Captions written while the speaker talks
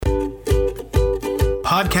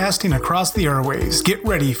podcasting across the airways. Get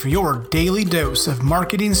ready for your daily dose of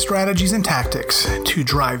marketing strategies and tactics to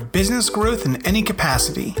drive business growth in any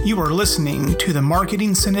capacity. You are listening to the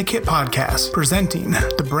Marketing Syndicate podcast, presenting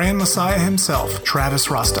the brand messiah himself, Travis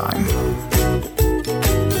Rostein.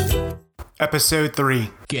 Episode 3.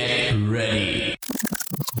 Get ready.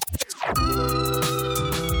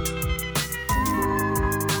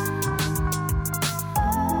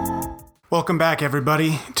 Welcome back,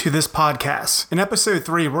 everybody, to this podcast. In episode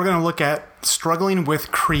 3, we're going to look at struggling with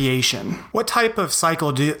creation. What type of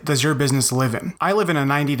cycle does your business live in? I live in a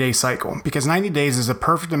 90-day cycle because 90 days is a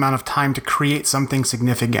perfect amount of time to create something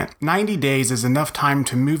significant. 90 days is enough time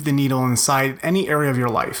to move the needle inside any area of your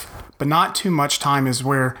life, but not too much time is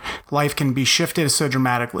where life can be shifted so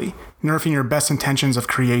dramatically, nerfing your best intentions of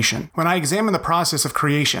creation. When I examine the process of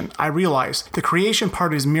creation, I realize the creation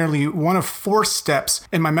part is merely one of 4 steps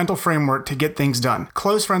in my mental framework to get things done.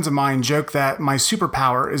 Close friends of mine joke that my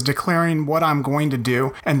superpower is declaring what I'm going to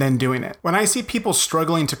do and then doing it. When I see people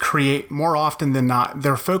struggling to create, more often than not,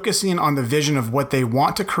 they're focusing on the vision of what they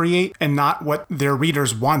want to create and not what their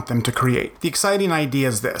readers want them to create. The exciting idea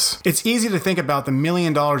is this. It's easy to think about the $1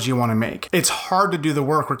 million you want to make. It's hard to do the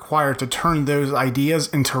work required to turn those ideas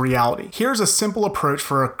into reality. Here's a simple approach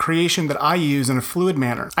for a creation that I use in a fluid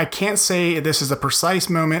manner. I can't say this is a precise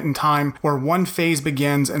moment in time where one phase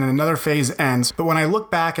begins and another phase ends, but when I look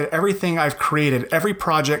back at everything I've created, every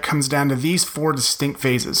project comes down to these 4 distinct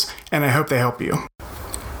phases, and I hope they help you.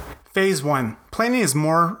 Phase 1. Planning is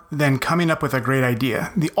more than coming up with a great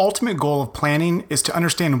idea. The ultimate goal of planning is to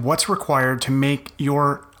understand what's required to make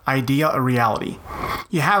your idea a reality.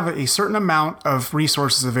 You have a certain amount of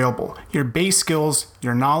resources available: your base skills,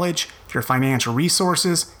 your knowledge, your financial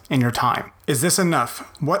resources, and your time. Is this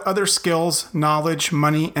enough? What other skills, knowledge,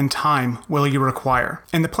 money, and time will you require?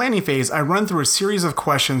 In the planning phase, I run through a series of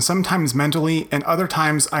questions, sometimes mentally, and other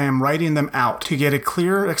times I am writing them out to get a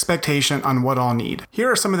clear expectation on what I'll need.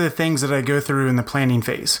 Here are some of the things that I go through in the planning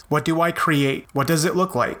phase. What do I create? What does it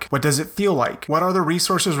look like? What does it feel like? What are the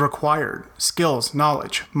resources required? Skills,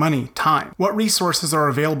 knowledge, money, time. What resources are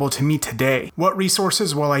available to me today? What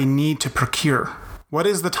resources will I need to procure? What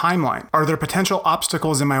is the timeline? Are there potential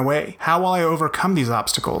obstacles in my way? How will I overcome these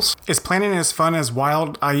obstacles? Is planning as fun as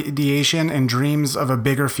wild ideation and dreams of a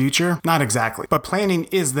bigger future? Not exactly. But planning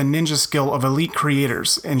is the ninja skill of elite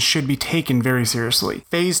creators and should be taken very seriously.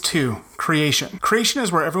 Phase 2. Creation. Creation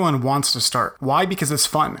is where everyone wants to start. Why? Because it's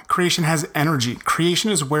fun. Creation has energy.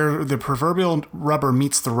 Creation is where the proverbial rubber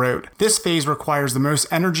meets the road. This phase requires the most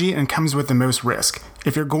energy and comes with the most risk.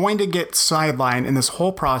 If you're going to get sidelined in this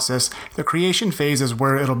whole process, the creation phase is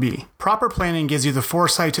where it'll be. Proper planning gives you the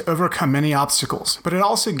foresight to overcome many obstacles, but it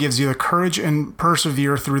also gives you the courage and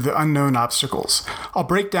persevere through the unknown obstacles. I'll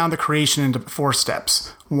break down the creation into 4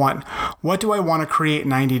 steps. 1. What do I want to create in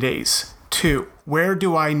 90 days? 2. Where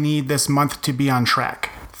do I need this month to be on track?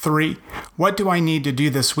 3. What do I need to do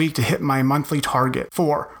this week to hit my monthly target?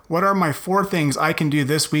 4. What are my 4 things I can do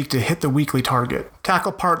this week to hit the weekly target?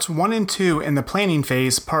 Tackle parts 1 and 2 in the planning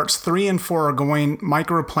phase. Parts 3 and 4 are going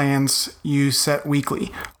micro plans you set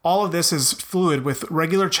weekly. All of this is fluid with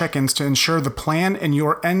regular check-ins to ensure the plan and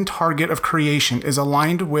your end target of creation is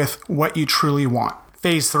aligned with what you truly want.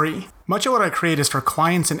 Phase 3. Much of what I create is for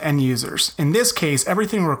clients and end users. In this case,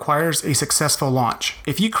 everything requires a successful launch.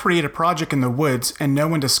 If you create a project in the woods and no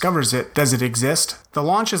one discovers it, does it exist? The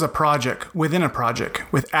launch is a project within a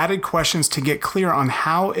project, with added questions to get clear on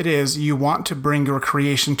how it is you want to bring your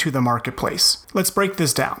creation to the marketplace. Let's break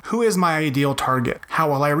this down. Who is my ideal target? How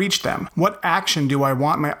will I reach them? What action do I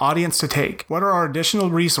want my audience to take? What are our additional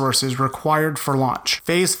resources required for launch?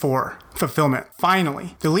 Phase 4. Fulfillment.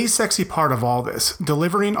 Finally, the least sexy part of all this,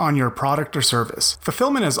 delivering on your product or service.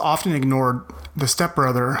 Fulfillment is often ignored, the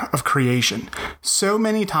stepbrother of creation. So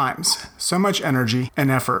many times, so much energy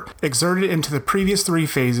and effort exerted into the previous 3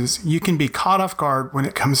 phases, you can be caught off guard when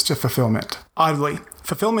it comes to fulfillment. Oddly,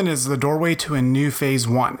 fulfillment is the doorway to a new phase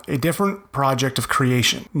 1, a different project of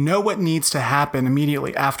creation. Know what needs to happen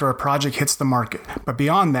immediately after a project hits the market, but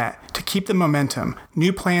beyond that, to keep the momentum,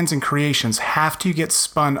 new plans and creations have to get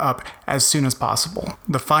spun up as soon as possible.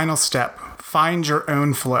 The final step. Find your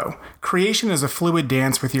own flow. Creation is a fluid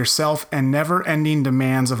dance with yourself and never-ending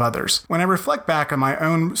demands of others. When I reflect back on my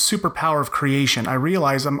own superpower of creation, I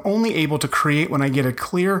realize I'm only able to create when I get a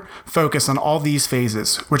clear focus on all these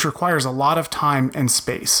phases, which requires a lot of time and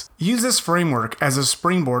space. Use this framework as a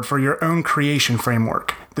springboard for your own creation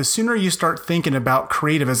framework. The sooner you start thinking about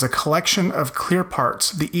creative as a collection of clear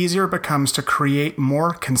parts, the easier it becomes to create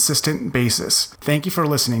more consistent basis. Thank you for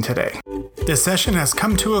listening today. This session has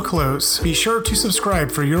come to a close. Be sure to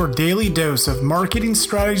subscribe for your daily daily dose of marketing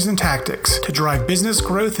strategies and tactics to drive business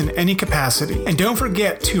growth in any capacity. And don't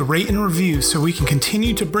forget to rate and review so we can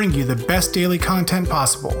continue to bring you the best daily content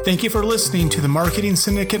possible. Thank you for listening to the Marketing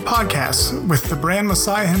Syndicate podcast with the brand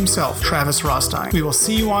messiah himself, Travis Rostein. We will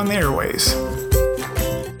see you on the airways.